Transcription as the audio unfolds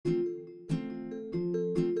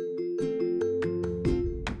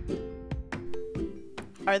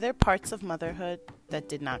Are there parts of motherhood that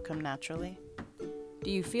did not come naturally? Do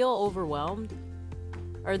you feel overwhelmed?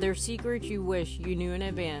 Are there secrets you wish you knew in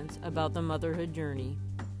advance about the motherhood journey?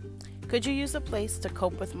 Could you use a place to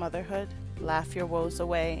cope with motherhood, laugh your woes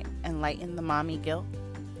away, and lighten the mommy guilt?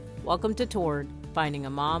 Welcome to Torn, Finding a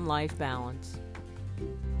Mom-Life Balance.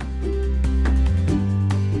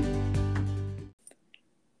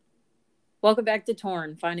 Welcome back to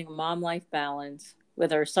Torn, Finding a Mom-Life Balance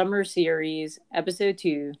with our summer series, Episode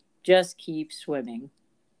 2, Just Keep Swimming.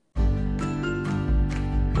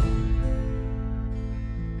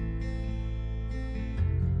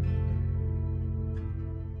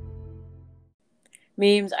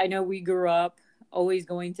 Memes, I know we grew up always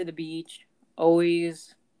going to the beach,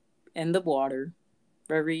 always in the water,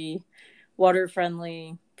 very water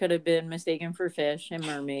friendly, could have been mistaken for fish and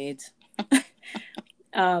mermaids.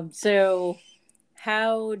 So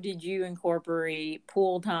how did you incorporate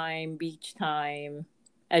pool time, beach time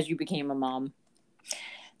as you became a mom?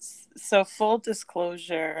 So full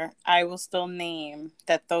disclosure, I will still name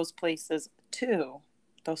that those places too,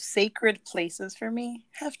 those sacred places for me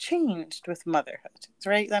have changed with motherhood,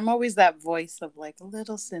 right? I'm always that voice of like a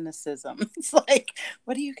little cynicism. It's like,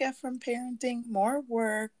 what do you get from parenting? More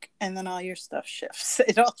work, and then all your stuff shifts.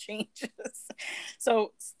 It all changes.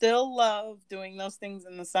 So still love doing those things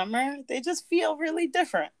in the summer. They just feel really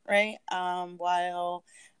different, right? While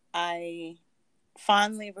I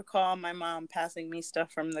fondly recall my mom passing me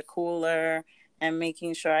stuff from the cooler and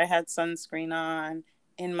making sure I had sunscreen on.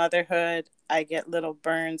 In motherhood, I get little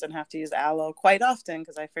burns and have to use aloe quite often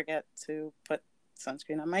because I forget to put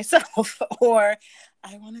sunscreen on myself. Or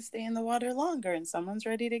I want to stay in the water longer and someone's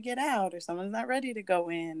ready to get out, or someone's not ready to go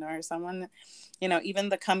in, or someone, even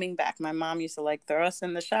the coming back. My mom used to like throw us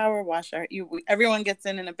in the shower, wash our, everyone gets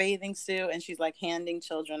in a bathing suit, and she's like handing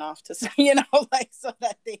children off to, like so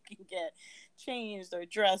that they can get changed or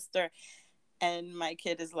dressed, and my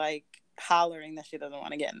kid is like hollering that she doesn't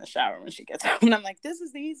want to get in the shower when she gets home, and I'm like, this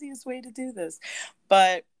is the easiest way to do this.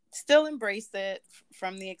 But still embrace it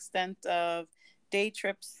from the extent of day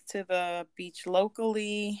trips to the beach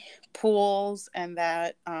locally, pools, and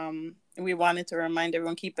that we wanted to remind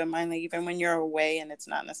everyone, keep in mind that even when you're away and it's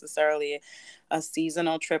not necessarily a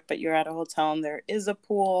seasonal trip, but you're at a hotel and there is a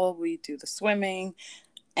pool, we do the swimming,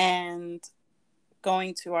 and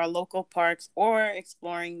going to our local parks or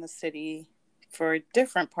exploring the city for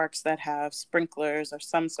different parks that have sprinklers or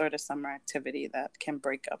some sort of summer activity that can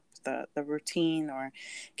break up the routine or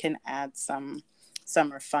can add some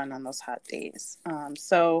summer fun on those hot days.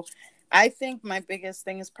 So I think my biggest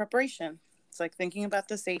thing is preparation. It's like thinking about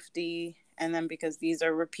the safety, and then because these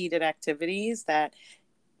are repeated activities that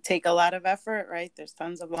take a lot of effort, right? There's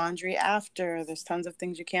tons of laundry after, there's tons of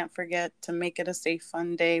things you can't forget to make it a safe,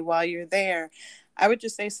 fun day while you're there. I would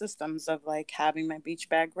just say systems of like having my beach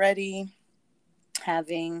bag ready,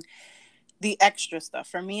 having the extra stuff.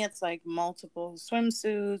 For me, it's like multiple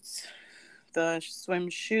swimsuits, the swim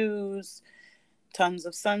shoes, tons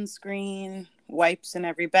of sunscreen, wipes in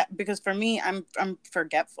every bag. Because for me, I'm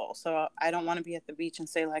forgetful. So I don't want to be at the beach and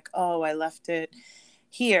say like, oh, I left it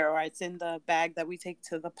here, or it's in the bag that we take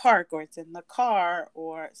to the park, or it's in the car,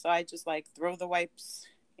 or so I just like throw the wipes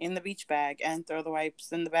in the beach bag and throw the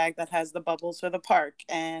wipes in the bag that has the bubbles for the park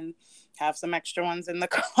and have some extra ones in the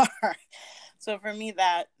car. So for me,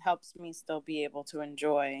 that helps me still be able to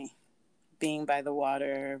enjoy being by the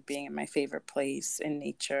water, being in my favorite place in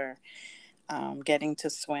nature, getting to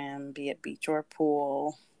swim, be it beach or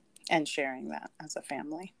pool, and sharing that as a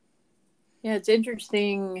family. Yeah, it's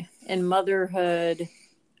interesting in motherhood.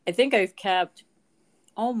 I think I've kept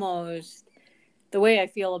almost the way I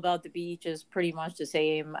feel about the beach is pretty much the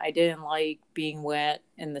same. I didn't like being wet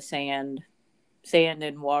in the sand. Sand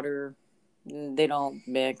and water, they don't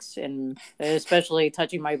mix, and especially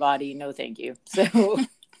touching my body, no thank you.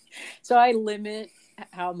 So I limit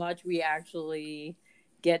how much we actually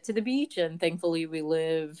get to the beach, and thankfully we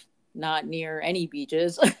live not near any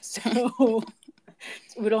beaches. So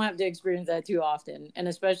we don't have to experience that too often. And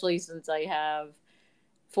especially since I have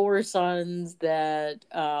 4 sons that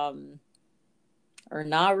are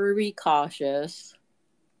not very cautious,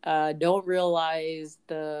 don't realize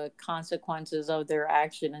the consequences of their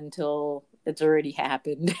action until it's already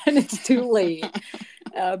happened and it's too late.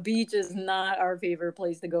 Beach is not our favorite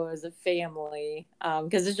place to go as a family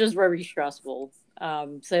because it's just very stressful.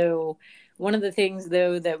 So one of the things,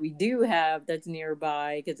 though, that we do have that's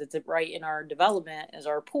nearby, because it's right in our development, is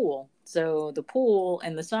our pool. So the pool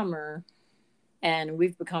in the summer, and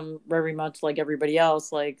we've become very much like everybody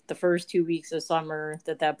else. Like the first 2 weeks of summer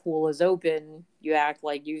that pool is open, you act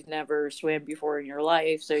like you've never swam before in your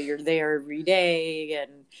life. So you're there every day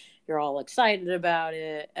and you're all excited about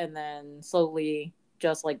it, and then slowly,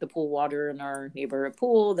 just like the pool water in our neighborhood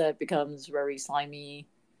pool, that becomes very slimy,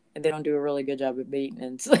 and they don't do a really good job of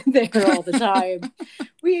maintenance there all the time.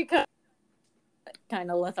 We kind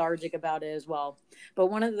of lethargic about it as well. But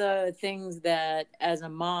one of the things that, as a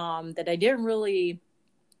mom, that I didn't really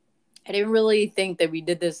think that we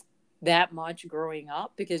did this that much growing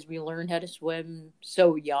up, because we learned how to swim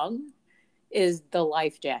so young, is the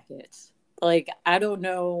life jackets. Like, I don't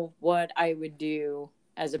know what I would do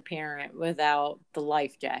as a parent without the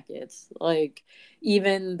life jackets. Like,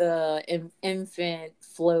 even the infant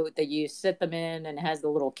float that you sit them in and has the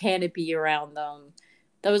little canopy around them,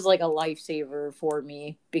 that was like a lifesaver for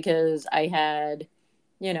me, because I had,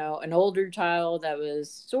 an older child that was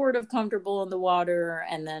sort of comfortable in the water,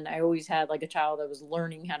 and then I always had like a child that was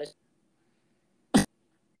learning how to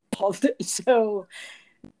so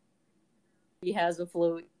he has a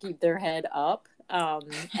float, keep their head up,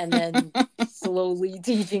 and then slowly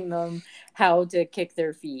teaching them how to kick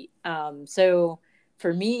their feet. So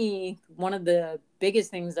for me, one of the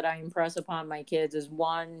biggest things that I impress upon my kids is,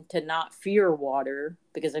 one, to not fear water,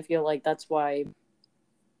 because I feel like that's why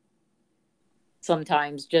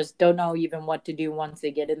sometimes just don't know even what to do once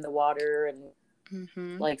they get in the water,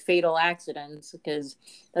 and like fatal accidents, because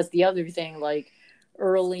that's the other thing. Like,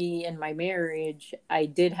 early in my marriage, I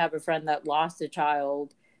did have a friend that lost a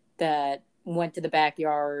child that went to the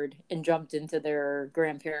backyard and jumped into their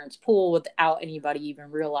grandparents' pool without anybody even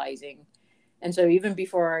realizing. And so even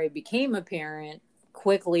before I became a parent,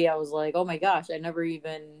 quickly I was like, oh my gosh, I never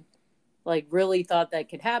even like really thought that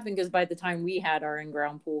could happen, because by the time we had our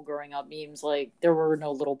in-ground pool growing up, memes like there were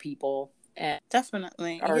no little people, and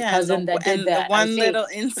Definitely. our Yeah. cousin that did The that, I one little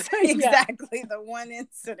saved. incident, exactly. The one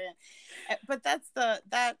incident. But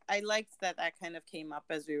that I liked that kind of came up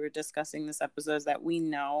as we were discussing this episode, is that we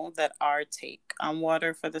know that our take on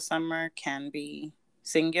water for the summer can be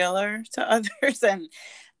singular to others. And,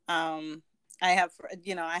 I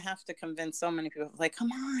have to convince so many people, like,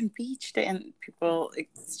 come on, beach day. And people,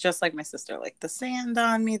 it's just like my sister, like, the sand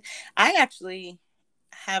on me. I actually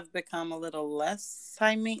have become a little less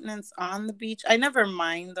high maintenance on the beach. I never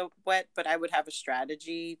mind the wet, but I would have a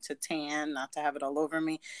strategy to tan, not to have it all over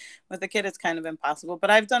me. With a kid, it's kind of impossible.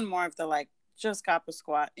 But I've done more of the, like, just cop a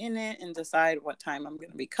squat in it and decide what time I'm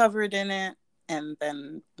going to be covered in it, and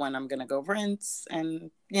then when I'm going to go rinse.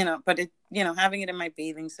 And, but having it in my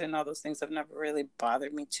bathing suit and all those things have never really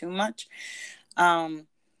bothered me too much. But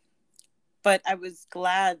I was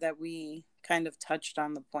glad that we kind of touched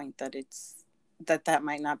on the point that that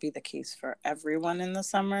might not be the case for everyone in the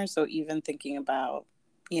summer. So even thinking about,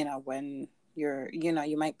 when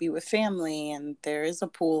you might be with family and there is a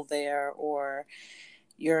pool there, or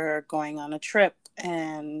you're going on a trip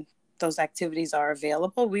and those activities are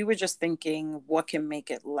available. We were just thinking, what can make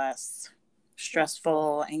it less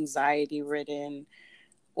stressful, anxiety ridden,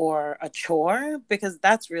 or a chore? Because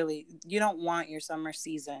that's really, you don't want your summer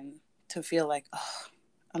season to feel like, oh,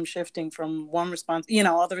 I'm shifting from all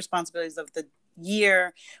the responsibilities of the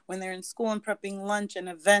year when they're in school and prepping lunch and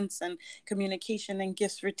events and communication and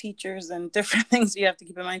gifts for teachers and different things you have to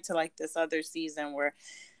keep in mind, to like this other season where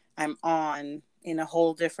I'm on in a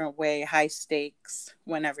whole different way, high stakes,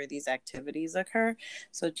 whenever these activities occur.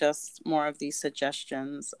 So just more of these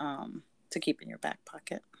suggestions to keep in your back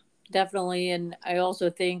pocket. Definitely. And I also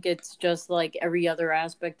think it's just like every other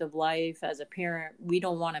aspect of life. As a parent, we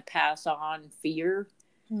don't want to pass on fear.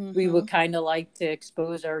 We would kind of like to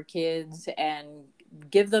expose our kids and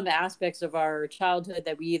give them aspects of our childhood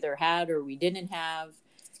that we either had or we didn't have,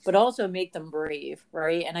 but also make them brave,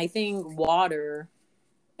 right? And I think water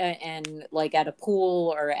and like at a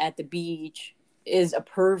pool or at the beach is a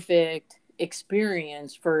perfect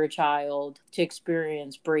experience for a child to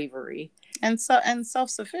experience bravery. And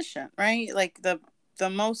self-sufficient, right? Like the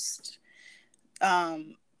most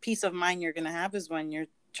peace of mind you're going to have is when your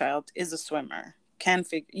child is a swimmer, can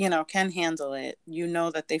handle it,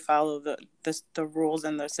 that they follow the rules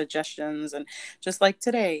and the suggestions. And just like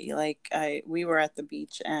today, like we were at the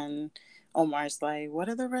beach and Omar's like, what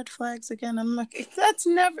are the red flags again? I'm like, that's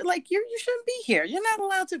never, like, you shouldn't be here. You're not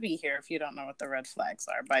allowed to be here if you don't know what the red flags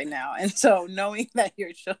are by now. And so knowing that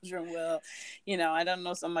your children will, I don't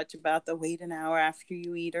know so much about the wait an hour after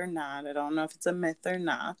you eat or not. I don't know if it's a myth or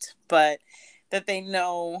not, but that they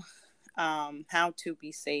know how to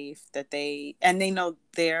be safe, and they know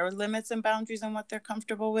their limits and boundaries and what they're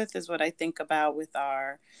comfortable with, is what I think about with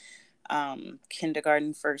our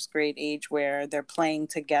kindergarten, first grade age, where they're playing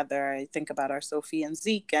together. I think about our Sophie and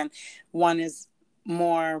Zeke, and one is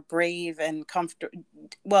more brave and comfortable.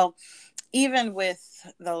 Well, even with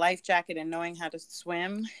the life jacket and knowing how to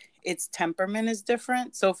swim, its temperament is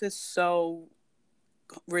different. Sophie's so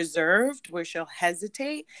reserved where she'll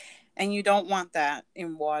hesitate, and you don't want that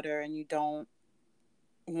in water, and you don't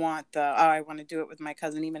want the, oh, I want to do it with my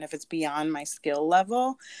cousin even if it's beyond my skill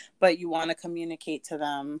level. But you want to communicate to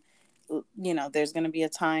them, you know, there's going to be a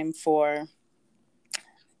time for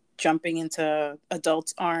jumping into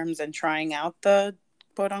adults' arms and trying out the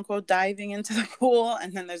quote unquote diving into the pool,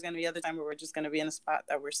 and then there's going to be other time where we're just going to be in a spot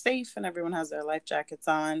that we're safe and everyone has their life jackets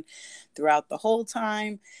on throughout the whole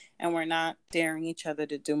time, and we're not daring each other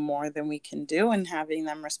to do more than we can do, and having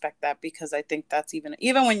them respect that. Because I think that's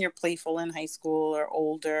even when you're playful in high school or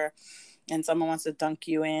older and someone wants to dunk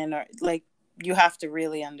you in, or like, you have to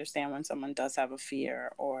really understand when someone does have a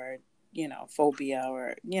fear or, you know, phobia,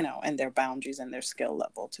 or, you know, and their boundaries and their skill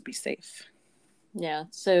level to be safe. Yeah,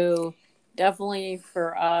 so definitely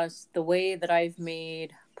for us, the way that I've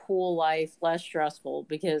made pool life less stressful,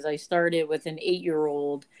 because I started with an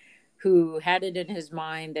 8-year-old who had it in his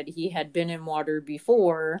mind that he had been in water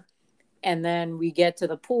before. And then we get to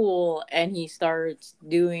the pool and he starts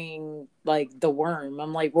doing like the worm.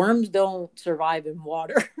 I'm like, worms don't survive in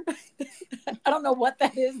water. I don't know what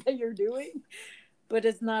that is that you're doing, but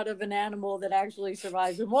it's not of an animal that actually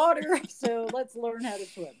survives in water. So let's learn how to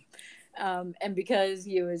swim. And because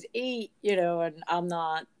he was 8, you know, and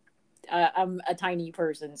I'm a tiny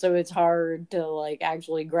person, so it's hard to like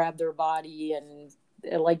actually grab their body and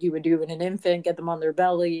like you would do in an infant, get them on their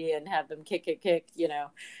belly and have them kick, you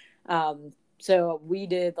know. So we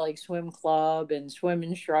did like swim club and swim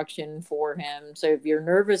instruction for him. So if you're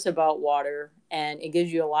nervous about water and it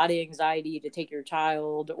gives you a lot of anxiety to take your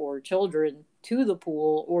child or children to the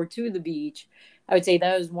pool or to the beach, I would say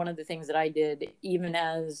that was one of the things that I did, even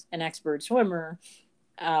as an expert swimmer,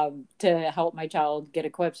 to help my child get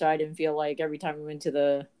equipped. So I didn't feel like every time we went to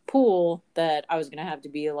the pool that I was going to have to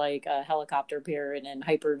be like a helicopter parent and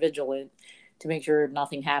hyper vigilant to make sure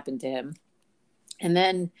nothing happened to him. And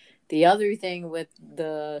then the other thing with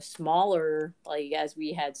the smaller, like as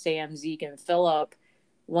we had Sam, Zeke, and Philip,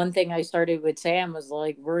 one thing I started with Sam was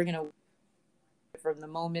like, we're going to from the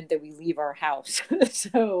moment that we leave our house.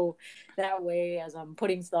 So that way, as I'm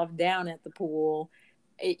putting stuff down at the pool,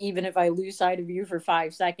 even if I lose sight of you for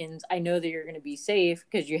 5 seconds, I know that you're going to be safe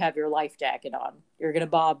because you have your life jacket on. You're going to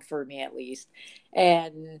bob for me at least.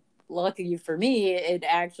 And luckily for me, it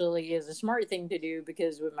actually is a smart thing to do,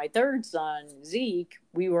 because with my third son, Zeke,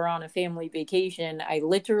 we were on a family vacation. I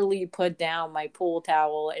literally put down my pool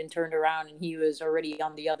towel and turned around, and he was already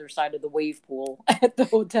on the other side of the wave pool at the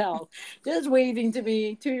hotel, just waving to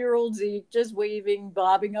me, 2-year-old Zeke, just waving,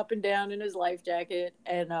 bobbing up and down in his life jacket.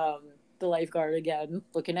 And, the lifeguard again,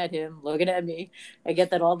 looking at him, looking at me. I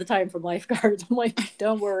get that all the time from lifeguards. I'm like,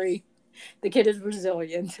 don't worry, the kid is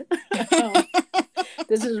resilient.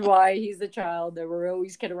 This is why he's the child that we're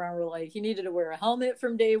always kidding around. We're like, he needed to wear a helmet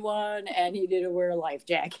from day one, and he needed to wear a life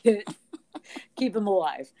jacket. Keep him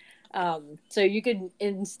alive. So you can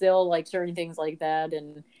instill like certain things like that,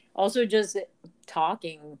 and also just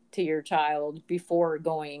talking to your child before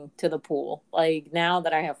going to the pool. Like now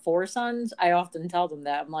that I have 4 sons, I often tell them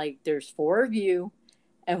that. I'm like, there's 4 of you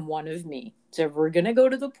and 1 of me. So if we're going to go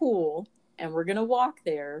to the pool and we're going to walk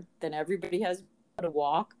there, then everybody has to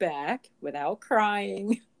walk back without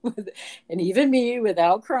crying. And even me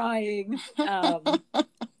without crying.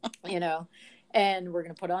 You know, and we're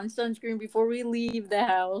going to put on sunscreen before we leave the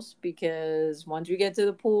house, because once we get to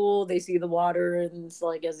the pool, they see the water and it's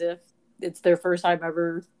like as if it's their first time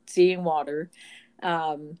ever seeing water.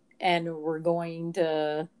 And we're going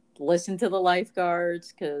to listen to the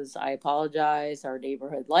lifeguards, because I apologize, our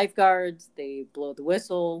neighborhood lifeguards, they blow the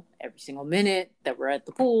whistle every single minute that we're at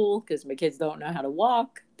the pool, because my kids don't know how to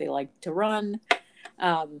walk. They like to run.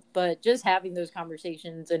 But just having those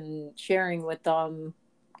conversations and sharing with them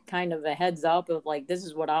kind of a heads up of like, this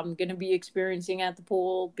is what I'm going to be experiencing at the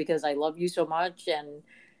pool because I love you so much, and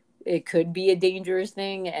it could be a dangerous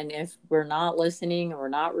thing. And if we're not listening or we're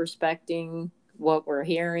not respecting what we're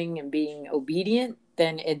hearing and being obedient,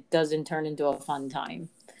 then it doesn't turn into a fun time.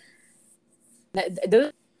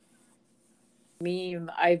 Those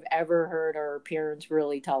meme I've ever heard our parents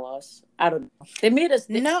really tell us. I don't know. They made us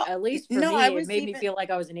No, at least for no, me, it made me feel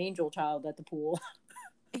like I was an angel child at the pool.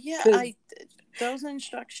 Yeah, those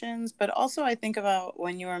instructions, but also I think about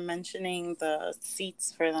when you were mentioning the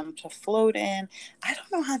seats for them to float in. I don't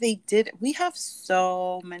know how they did it. We have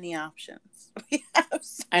so many options. We have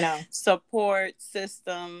I know support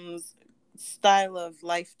systems, style of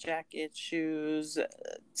life jacket, shoes,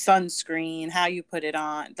 sunscreen, how you put it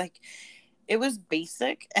on. Like, it was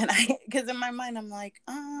basic. And because in my mind, I'm like,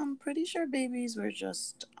 I'm pretty sure babies were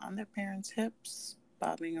just on their parents' hips,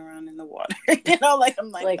 bobbing around in the water. Like,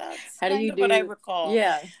 I'm like, Like, that's how do kind you of what I do? recall.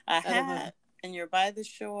 Yeah, A I don't know. hat, and you're by the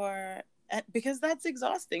shore. Because that's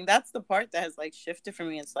exhausting. That's the part that has like shifted for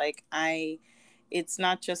me. It's like, it's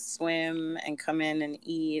not just swim and come in and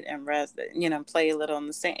eat and rest, play a little in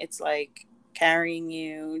the sand. It's like carrying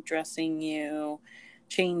you, dressing you,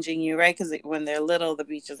 changing you, right? Because when they're little, the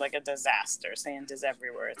beach is like a disaster. Sand is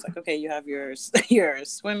everywhere. It's like, okay, you have your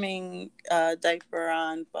swimming diaper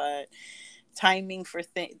on, but timing for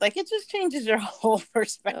things, like, it just changes your whole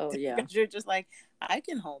perspective. Oh yeah, because you're just like, I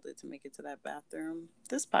can hold it to make it to that bathroom.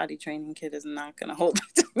 This potty training kid is not going to hold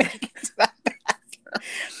it to make it to that bathroom.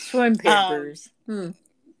 swim Pampers.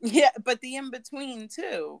 Yeah, but the in between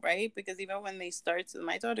too, right? Because even when they start,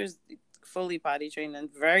 my daughter's fully potty trained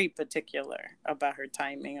and very particular about her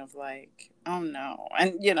timing of like, oh no.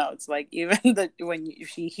 And it's like, even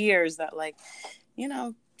she hears that, like,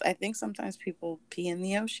 I think sometimes people pee in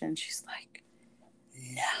the ocean, she's like,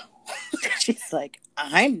 no. She's like,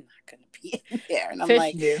 I'm not gonna pee in there. And I'm Fish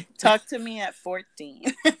like, do. talk to me at 14.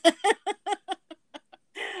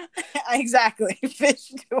 Exactly. Fish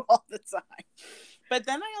do all the time. But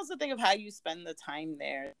then I also think of how you spend the time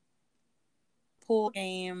there. Pool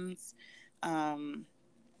games.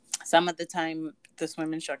 Some of the time, the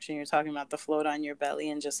swim instruction, you're talking about the float on your belly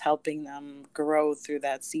and just helping them grow through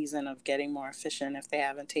that season of getting more efficient if they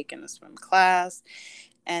haven't taken a swim class.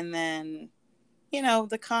 And then,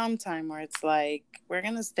 the calm time where it's like, we're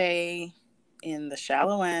going to stay in the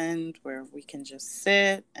shallow end where we can just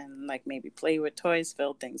sit and like maybe play with toys,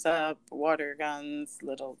 fill things up, water guns,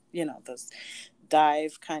 little, those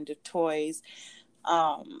dive kind of toys.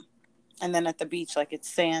 And then at the beach, like,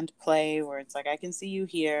 it's sand play where it's like, I can see you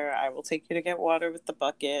here. I will take you to get water with the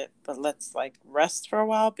bucket, but let's like rest for a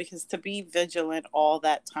while, because to be vigilant all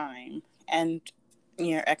that time and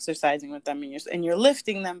you're exercising with them and you're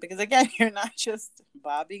lifting them, because again, you're not just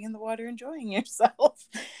bobbing in the water enjoying yourself.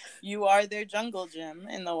 You are their jungle gym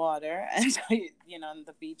in the water. And so, on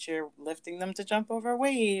the beach, you're lifting them to jump over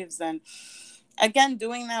waves, and again,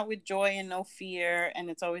 doing that with joy and no fear. And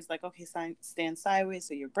it's always like, okay, stand sideways,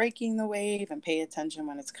 so you're breaking the wave, and pay attention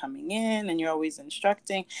when it's coming in, and you're always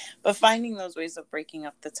instructing, but finding those ways of breaking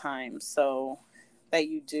up the time so that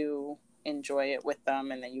you do enjoy it with them,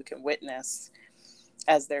 and that you can witness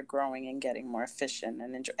as they're growing and getting more efficient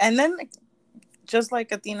and enjoy. And then, just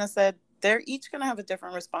like Athena said, they're each going to have a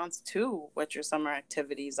different response to what your summer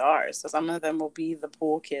activities are. So some of them will be the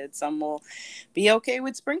pool kids. Some will be okay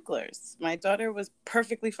with sprinklers. My daughter was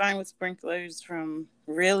perfectly fine with sprinklers from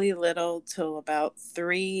really little till about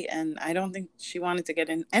 3. And I don't think she wanted to get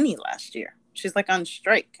in any last year. She's like on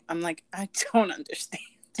strike. I'm like, I don't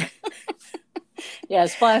understand. Yeah,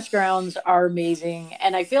 splash grounds are amazing,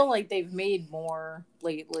 and I feel like they've made more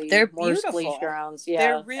lately. They're more beautiful. splash grounds, They're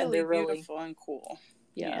yeah, and really they're really beautiful and cool.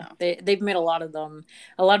 yeah. Yeah. They've made a lot of them,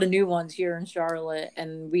 a lot of new ones here in Charlotte,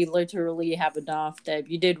 and we literally have enough that if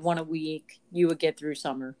you did one a week, you would get through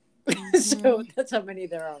summer. Mm-hmm. So that's how many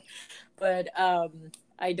there are. But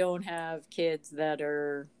I don't have kids that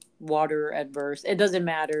are water adverse. It doesn't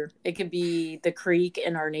matter. It could be the creek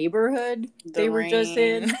in our neighborhood they were just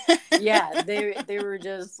in. Yeah, they were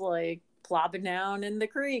just like plopping down in the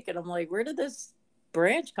creek, and I'm like, where did this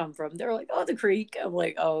branch come from? They're like, oh, the creek. I'm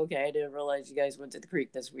like, oh, okay. I didn't realize you guys went to the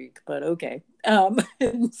creek this week, but okay.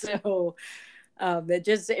 And so it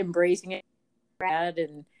just embracing it,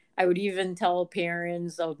 and I would even tell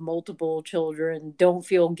parents of multiple children, don't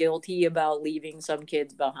feel guilty about leaving some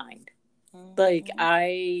kids behind. Like, Mm-hmm.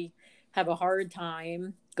 I have a hard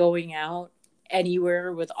time going out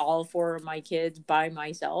anywhere with all 4 of my kids by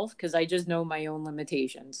myself because I just know my own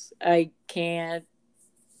limitations. I can't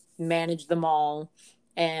manage them all.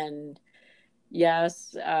 And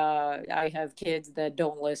yes, I have kids that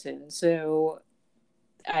don't listen. So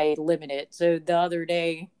I limit it. So the other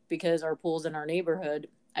day, because our pool's in our neighborhood,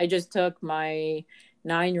 I just took my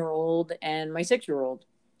 9-year-old and my 6-year-old.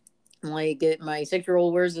 Like, my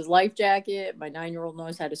 6-year-old wears his life jacket, my 9-year-old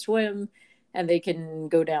knows how to swim, and they can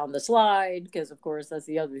go down the slide because, of course, that's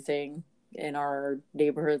the other thing in our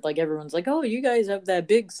neighborhood. Like, everyone's like, "Oh, you guys have that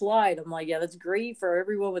big slide." I'm like, "Yeah, that's great for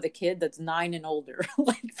everyone with a kid that's 9 and older."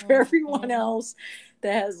 Like, for everyone else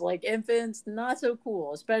that has like infants, not so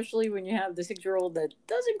cool. Especially when you have the 6-year-old that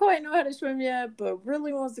doesn't quite know how to swim yet, but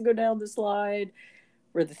really wants to go down the slide,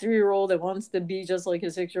 or the 3-year-old that wants to be just like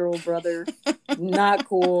his 6-year-old brother. Not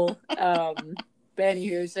cool. But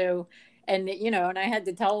anywho, so, and and I had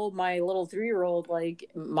to tell my little 3-year-old, like,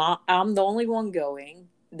 I'm the only one going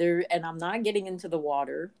there, and I'm not getting into the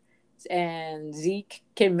water. and Zeke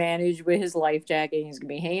can manage with his life jacket. He's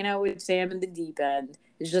gonna be hanging out with Sam in the deep end.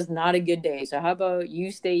 It's just not a good day. So how about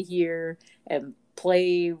you stay here and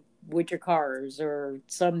play with your cars or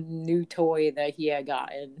some new toy that he had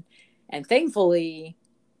gotten? And thankfully,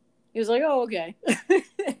 he was like, "Oh, okay,"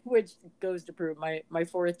 which goes to prove my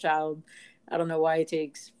fourth child. I don't know why it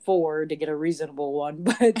takes four to get a reasonable one,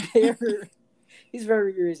 but he's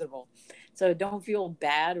very reasonable. So don't feel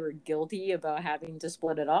bad or guilty about having to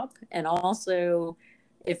split it up. And also,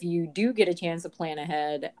 if you do get a chance to plan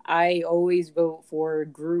ahead, I always vote for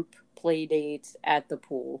group play dates at the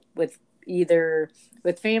pool with either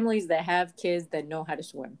with families that have kids that know how to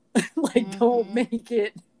swim. Like, don't make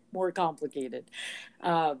it more complicated.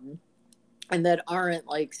 Um, and that aren't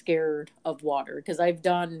like scared of water, because I've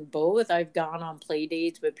done both. I've gone on play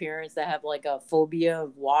dates with parents that have like a phobia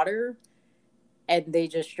of water, and they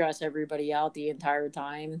just stress everybody out the entire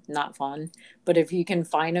time. Not fun. But if you can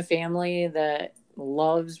find a family that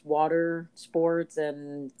loves water sports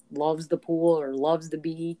and loves the pool or loves the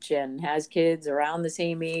beach and has kids around the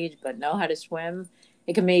same age but know how to swim,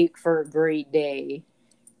 it can make for a great day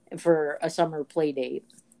for a summer play date.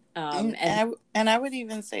 And I would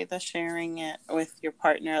even say the sharing it with your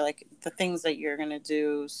partner, like the things that you're gonna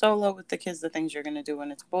do solo with the kids, the things you're gonna do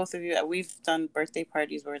when it's both of you. We've done birthday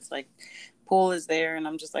parties where it's like pool is there, and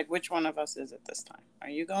I'm just like, which one of us is it this time? Are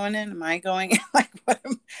you going in? Am I going in? Like, what?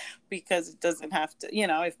 Because it doesn't have to,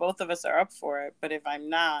 if both of us are up for it. But if I'm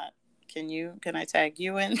not, can I tag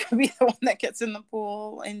you in to be the one that gets in the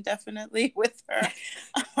pool indefinitely with her?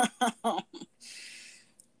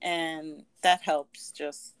 And that helps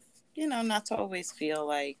just, not to always feel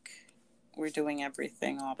like we're doing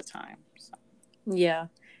everything all the time. So. Yeah.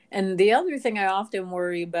 And the other thing I often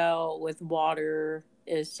worry about with water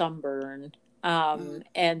is sunburn.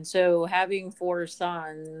 And so having four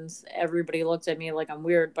sons, everybody looks at me like I'm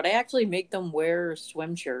weird, but I actually make them wear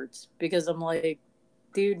swim shirts because I'm like,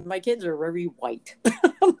 dude, my kids are very white.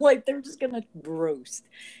 I'm like, they're just going to roast.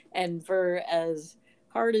 And for as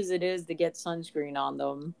hard as it is to get sunscreen on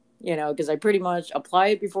them, because I pretty much apply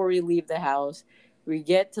it before we leave the house. We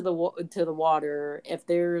get to the water. If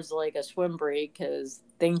there's like a swim break, because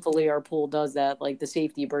thankfully our pool does that, like the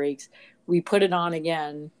safety breaks, we put it on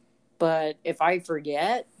again. But if I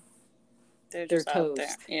forget, they're toast.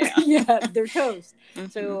 Yeah. Yeah, they're toast. Mm-hmm.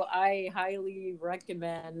 So I highly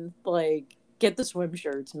recommend get the swim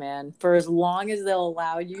shirts, man. For as long as they'll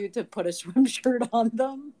allow you to put a swim shirt on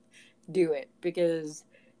them, do it, because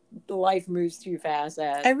life moves too fast.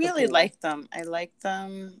 I really like them. I like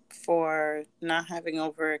them for not having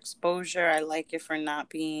overexposure. I like it for not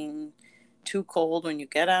being too cold when you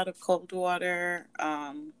get out of cold water.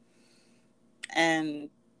 And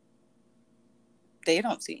they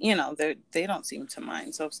don't see, they don't seem to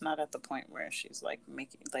mind. So it's not at the point where she's like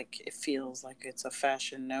making, like, it feels like it's a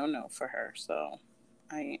fashion no for her. So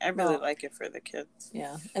I really like it for the kids.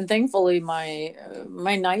 Yeah. And thankfully my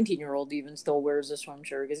 19-year-old even still wears a swim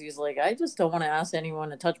shirt because he's like, I just don't want to ask anyone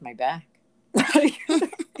to touch my back.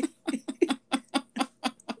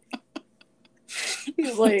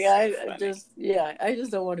 He's like, I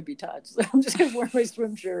just don't want to be touched. So I'm just gonna wear my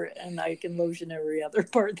swim shirt and I can lotion every other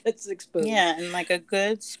part that's exposed. Yeah, and like a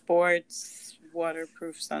good sports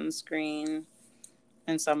waterproof sunscreen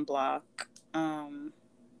and sunblock.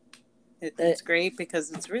 It's great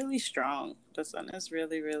because it's really strong. The sun is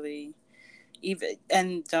really, really even,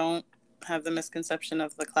 and don't have the misconception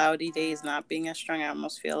of the cloudy days not being as strong. I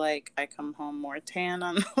almost feel like I come home more tan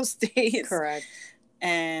on those days. Correct.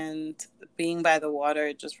 And being by the water,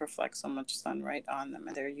 it just reflects so much sun right on them.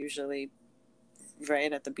 And they're usually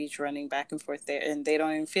right at the beach running back and forth there, and they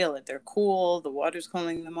don't even feel it. They're cool. The water's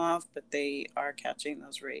cooling them off, but they are catching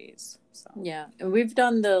those rays. So yeah, and we've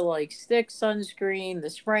done the like stick sunscreen, the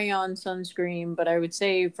spray on sunscreen, but I would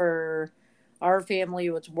say for our family,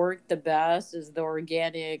 what's worked the best is the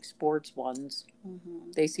organic sports ones.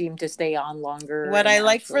 Mm-hmm. They seem to stay on longer. What I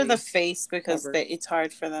like for the face, because it's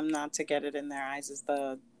hard for them not to get it in their eyes, is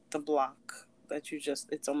the block that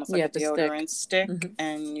it's almost like a deodorant stick, mm-hmm.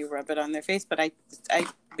 and you rub it on their face. But I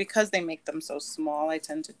because they make them so small, I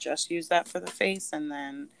tend to just use that for the face, and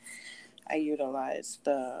then I utilize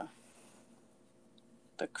the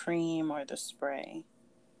cream or the spray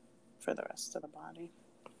for the rest of the body.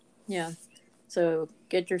 Yeah. So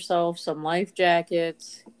get yourself some life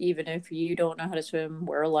jackets. Even if you don't know how to swim,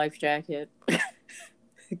 wear a life jacket.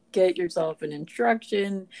 Get yourself an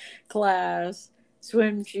instruction class,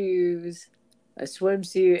 swim shoes, a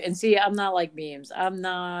swimsuit. And see, I'm not like memes. I'm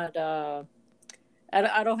not, I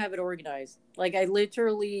don't have it organized. Like I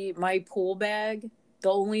literally, my pool bag,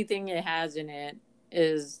 the only thing it has in it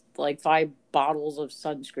is like 5 bottles of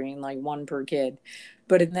sunscreen, like one per kid.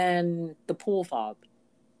 But then the pool fob.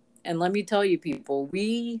 And let me tell you, people,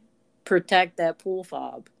 we protect that pool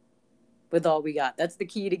fob with all we got. That's the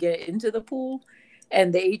key to get into the pool.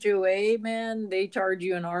 And the HOA, man, they charge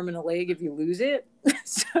you an arm and a leg if you lose it.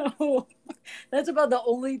 So that's about the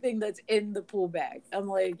only thing that's in the pool bag. I'm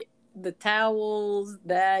like, the towels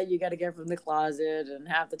that you got to get from the closet, and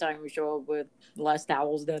half the time we show up with less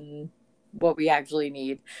towels than what we actually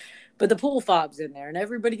need. But the pool fob's in there, and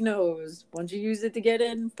everybody knows once you use it to get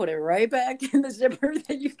in, put it right back in the zipper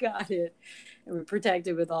that you got it, and we protect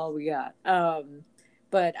it with all we got.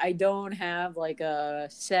 But I don't have like a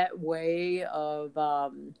set way of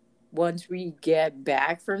once we get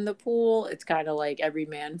back from the pool, it's kind of like every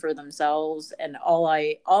man for themselves. And all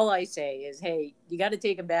I say is, hey, you got to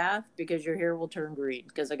take a bath because your hair will turn green,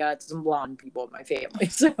 because I got some blonde people in my family.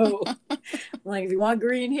 So like, if you want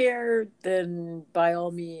green hair, then by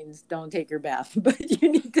all means don't take your bath, but you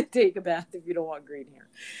need to take a bath if you don't want green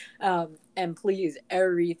hair. And please,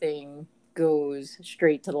 everything goes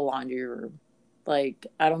straight to the laundry room. Like,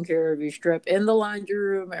 I don't care if you strip in the laundry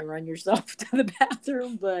room and run yourself to the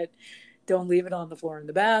bathroom, but don't leave it on the floor in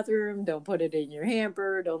the bathroom. Don't put it in your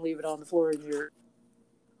hamper. Don't leave it on the floor in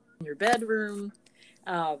your bedroom.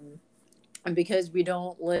 And because we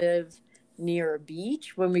don't live near a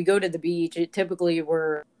beach, when we go to the beach, it typically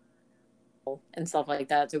we're and stuff like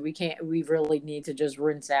that. So we really need to just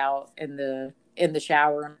rinse out in the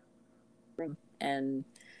shower and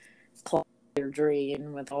clog your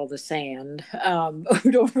drain with all the sand.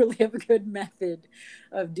 We don't really have a good method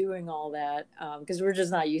of doing all that because we're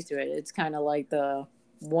just not used to it. It's kind of like the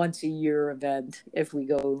once a year event if we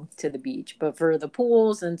go to the beach. But for the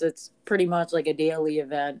pool, since it's pretty much like a daily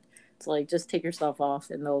event, it's like just take your stuff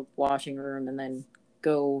off in the washing room and then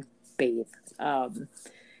go bathe.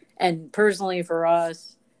 And personally for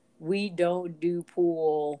us, we don't do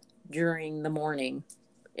pool during the morning.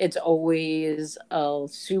 It's always a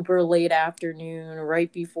super late afternoon,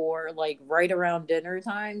 right before, like right around dinner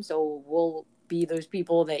time. So we'll be those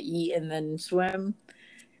people that eat and then swim.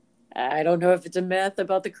 I don't know if it's a myth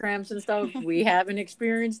about the cramps and stuff. We haven't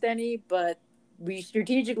experienced any, but we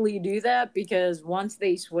strategically do that because once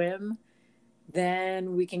they swim,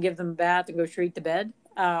 then we can give them a bath and go straight to bed.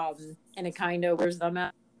 And it kind of wears them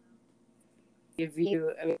out. If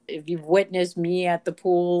you've witnessed me at the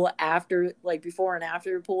pool after, like before and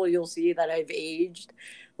after the pool, you'll see that I've aged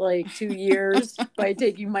like 2 years by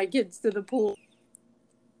taking my kids to the pool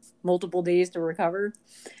multiple days to recover.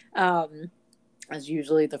 As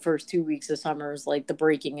usually the first 2 weeks of summer is like the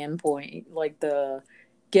breaking in point, like the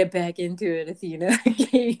get back into it, Athena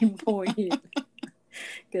game point.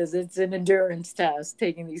 Because it's an endurance test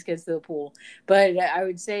taking these kids to the pool. But I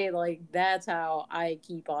would say like that's how I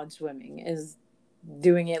keep on swimming, is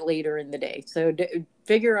doing it later in the day. So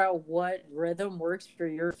figure out what rhythm works for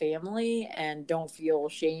your family and don't feel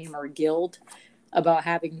shame or guilt about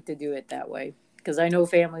having to do it that way. Because I know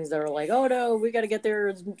families that are like, oh no, we got to get there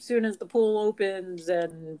as soon as the pool opens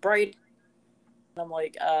and bright. I'm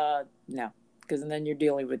like, no, because then you're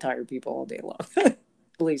dealing with tired people all day long.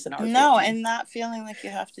 Police in our family. And not feeling like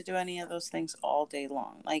you have to do any of those things all day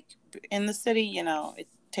long. Like in the city, it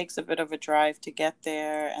takes a bit of a drive to get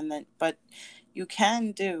there, but you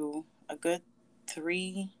can do a good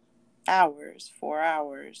 3 hours, 4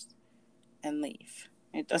 hours, and leave.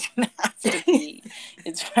 It doesn't have to be.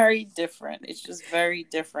 It's very different. It's just very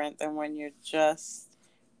different than when you're just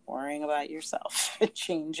worrying about yourself,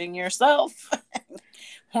 changing yourself,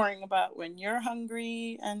 worrying about when you're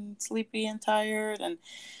hungry and sleepy and tired, and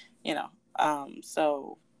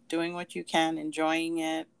so doing what you can, enjoying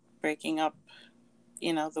it, breaking up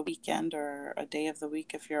the weekend or a day of the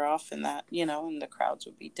week if you're off, in that and the crowds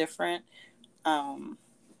would be different,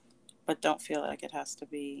 but don't feel like it has to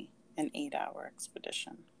be an 8-hour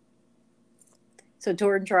expedition. So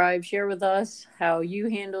Torn Tribe, share with us how you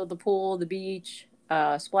handle the pool, the beach,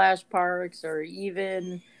 splash parks, or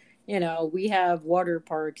even, we have water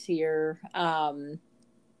parks here. The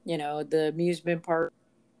amusement park.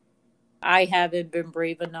 I haven't been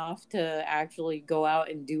brave enough to actually go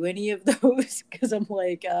out and do any of those because I'm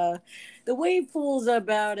like, the wave pool's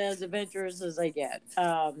about as adventurous as I get.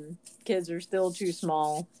 Kids are still too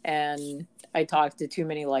small, and I talk to too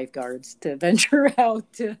many lifeguards to venture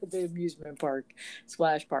out to the amusement park,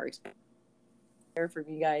 splash parks. There for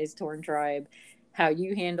you guys, Torn Tribe, how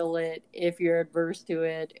you handle it, if you're adverse to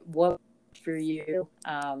it, what for you,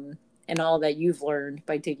 and all that you've learned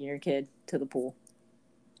by taking your kid to the pool.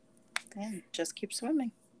 And just keep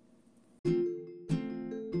swimming.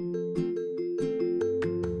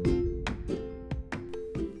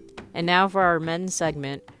 And now for our men's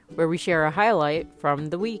segment, where we share a highlight from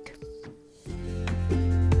the week.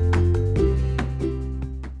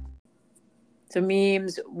 So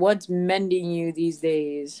memes, what's mending you these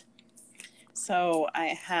days? So I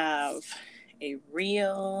have a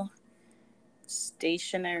real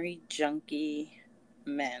stationary junkie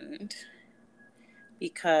mend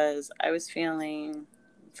because I was feeling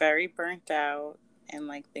very burnt out and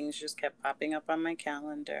like things just kept popping up on my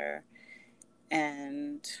calendar.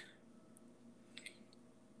 And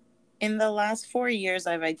in the last 4 years,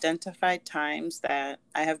 I've identified times that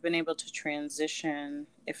I have been able to transition,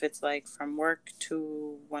 if it's like from work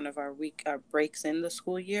to one of our breaks in the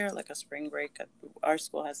school year, like a spring break. Our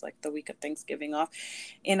school has like the week of Thanksgiving off,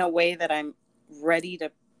 in a way that I'm ready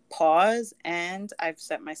to pause, and I've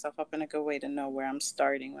set myself up in a good way to know where I'm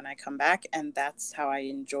starting when I come back, and that's how I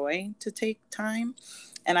enjoy to take time.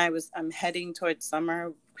 And I'm heading towards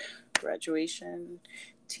summer graduation,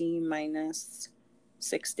 T minus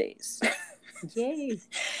 6 days. Yay.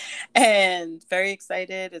 And very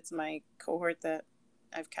excited. It's my cohort that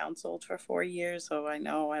I've counseled for 4 years, so I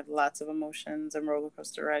know I have lots of emotions and roller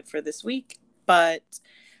coaster ride for this week. But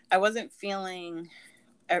I wasn't feeling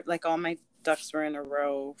like all my ducks were in a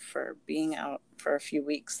row for being out for a few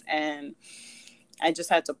weeks, and I just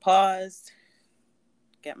had to pause,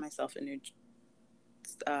 get myself a new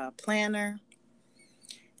planner,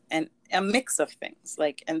 and a mix of things,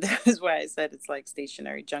 like, and that is why I said it's like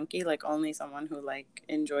stationary junkie, like only someone who like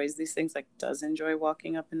enjoys these things, like does enjoy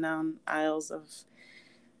walking up and down aisles of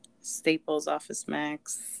Staples, Office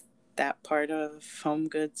Max, that part of Home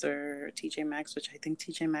Goods or TJ Maxx, which I think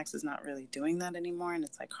TJ Maxx is not really doing that anymore, and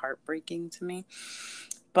it's like heartbreaking to me.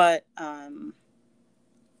 But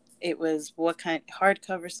it was what kind,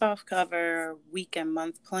 hardcover, softcover, week and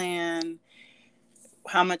month plan,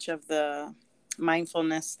 how much of the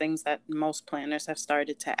mindfulness things that most planners have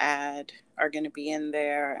started to add are going to be in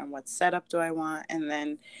there, and what setup do I want. And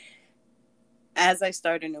then as I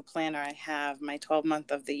start a new planner, I have my 12-month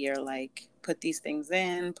of the year, like put these things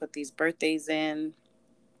in, put these birthdays in,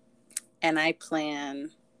 and I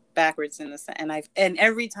plan backwards in the and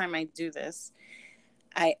every time I do this,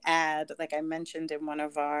 I add, like I mentioned in one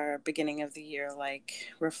of our beginning of the year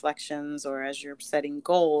like reflections, or as you're setting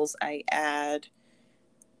goals, I add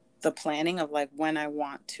the planning of like when I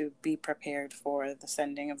want to be prepared for the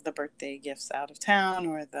sending of the birthday gifts out of town,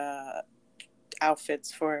 or the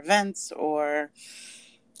outfits for events, or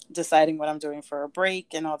deciding what I'm doing for a break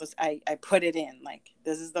and all this. I put it in, like,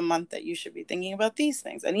 this is the month that you should be thinking about these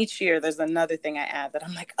things. And each year there's another thing I add that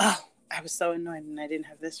I'm like, oh, I was so annoyed and I didn't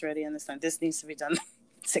have this ready on this time. This needs to be done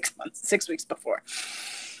 6 weeks before.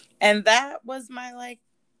 And that was my like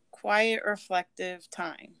quiet, reflective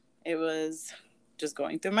time. It was just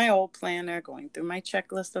going through my old planner, going through my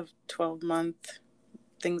checklist of 12-month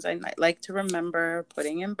things I might like to remember,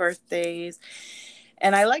 putting in birthdays.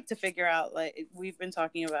 And I like to figure out, like, we've been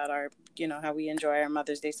talking about our, how we enjoy our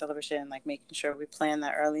Mother's Day celebration, like making sure we plan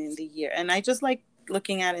that early in the year. And I just like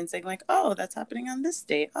looking at it and saying like, oh, that's happening on this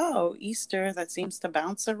date. Oh, Easter, that seems to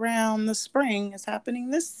bounce around the spring, is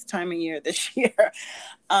happening this time of year this year.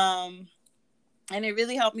 And it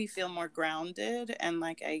really helped me feel more grounded, and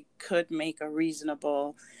like I could make a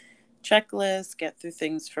reasonable checklist, get through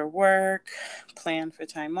things for work, plan for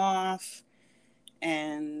time off,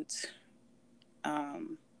 and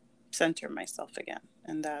center myself again.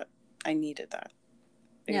 And that I needed that,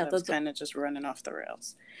 because I was kind of just running off the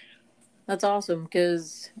rails. That's awesome,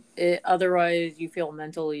 because otherwise you feel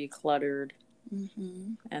mentally cluttered,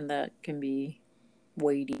 and that can be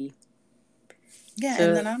weighty. Yeah, so,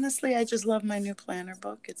 and then honestly, I just love my new planner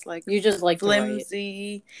book. It's like, you just like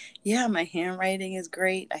flimsy. Yeah, my handwriting is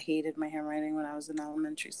great. I hated my handwriting when I was in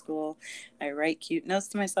elementary school. I write cute notes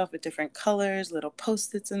to myself with different colors, little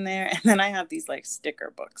Post-its in there. And then I have these like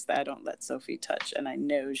sticker books that I don't let Sophie touch. And I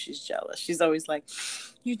know she's jealous. She's always like,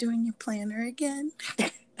 you're doing your planner again?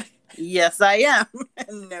 Yes, I am.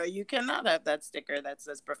 No, you cannot have that sticker that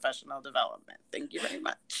says professional development. Thank you very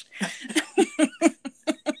much.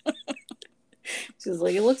 She's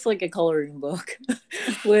like, it looks like a coloring book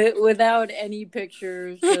without any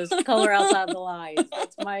pictures, just color outside the lines.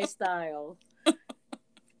 That's my style.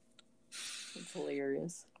 It's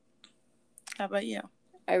hilarious. How about you?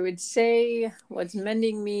 I would say what's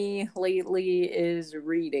mending me lately is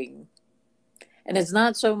reading. And it's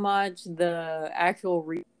not so much the actual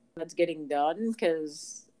reading that's getting done,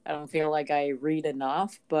 because I don't feel like I read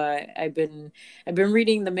enough, but I've been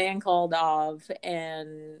reading The Man Called Ov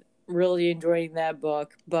and really enjoying that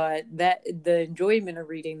book. But the enjoyment of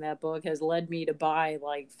reading that book has led me to buy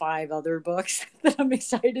like 5 other books that I'm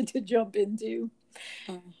excited to jump into.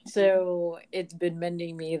 So it's been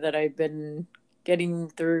mending me that I've been getting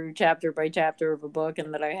through chapter by chapter of a book,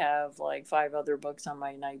 and that I have like 5 other books on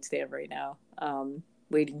my nightstand right now,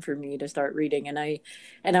 waiting for me to start reading.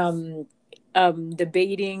 And I'm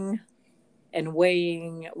debating and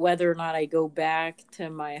weighing whether or not I go back to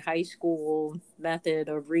my high school method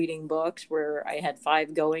of reading books where I had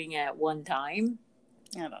 5 going at one time.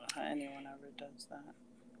 I don't know how anyone ever does that.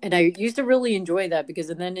 And I used to really enjoy that, because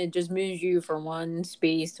then it just moves you from one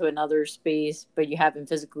space to another space, but you haven't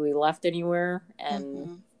physically left anywhere.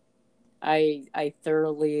 And I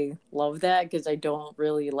thoroughly love that, because I don't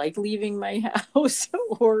really like leaving my house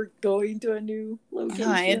or going to a new location.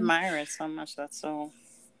 No, I admire it so much. That's awesome.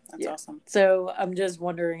 So I'm just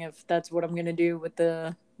wondering if that's what I'm going to do with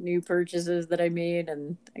the new purchases that I made.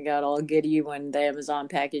 And I got all giddy when the Amazon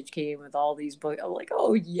package came with all these books. I'm like,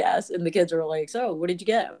 oh, yes. And the kids are like, so what did you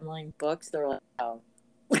get? I'm like, books. They're like, oh.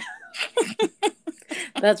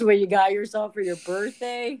 That's what you got yourself for your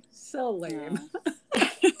birthday? So lame. Yeah.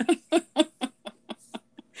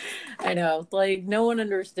 I know. Like, no one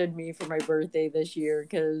understood me for my birthday this year,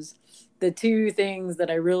 because the 2 things that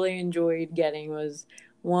I really enjoyed getting was,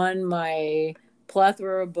 one, my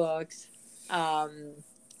plethora of books, and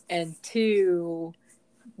 2,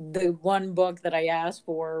 the one book that I asked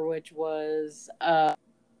for, which was a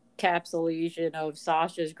encapsulation of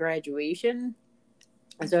Sasha's graduation.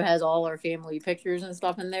 And so it has all our family pictures and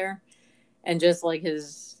stuff in there, and just like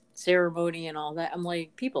his ceremony and all that. I'm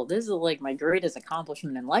like, people, this is like my greatest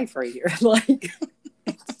accomplishment in life right here. Like,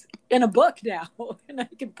 it's in a book now, and I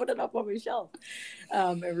can put it up on my shelf,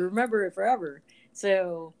 and remember it forever.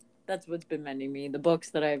 So that's what's been mending me, the books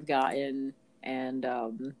that I've gotten, and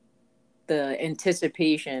the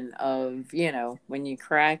anticipation of, when you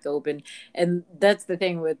crack open. And that's the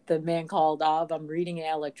thing with The Man Called Ov. I'm reading it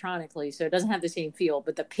electronically, so it doesn't have the same feel,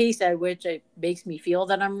 but the pace at which it makes me feel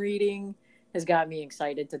that I'm reading has got me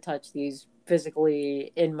excited to touch these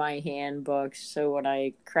physically in my hand books. So when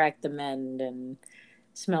I crack the end and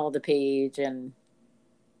smell the page and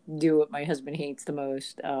do what my husband hates the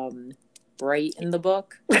most, write in the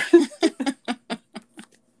book,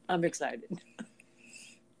 I'm excited.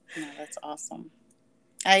 No, that's awesome.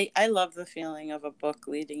 I love the feeling of a book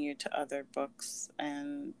leading you to other books,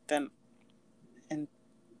 and then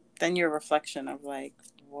your reflection of like,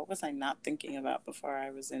 what was I not thinking about before I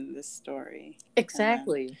was in this story?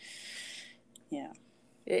 Exactly. Yeah.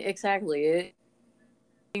 Exactly. It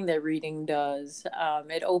thing that reading does.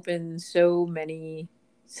 It opens so many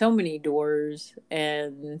doors,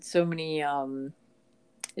 and so many. It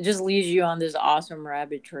just leads you on this awesome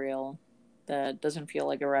rabbit trail that doesn't feel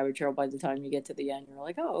like a rabbit trail by the time you get to the end. You're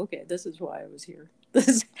like, oh, okay, this is why I was here.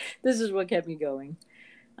 This is what kept me going.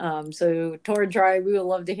 So Torn Tribe, we would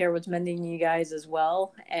love to hear what's mending you guys as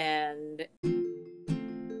well. And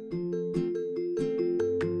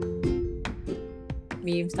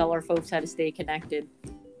memes, tell our folks how to stay connected.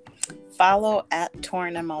 Follow at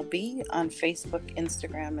Torn MLB on Facebook,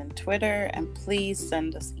 Instagram, and Twitter. And please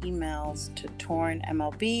send us emails to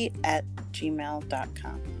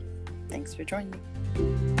tornmlb@gmail.com. Thanks for joining me.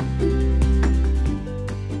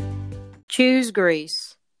 Choose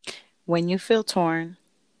grace. When you feel torn,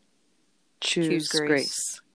 choose grace.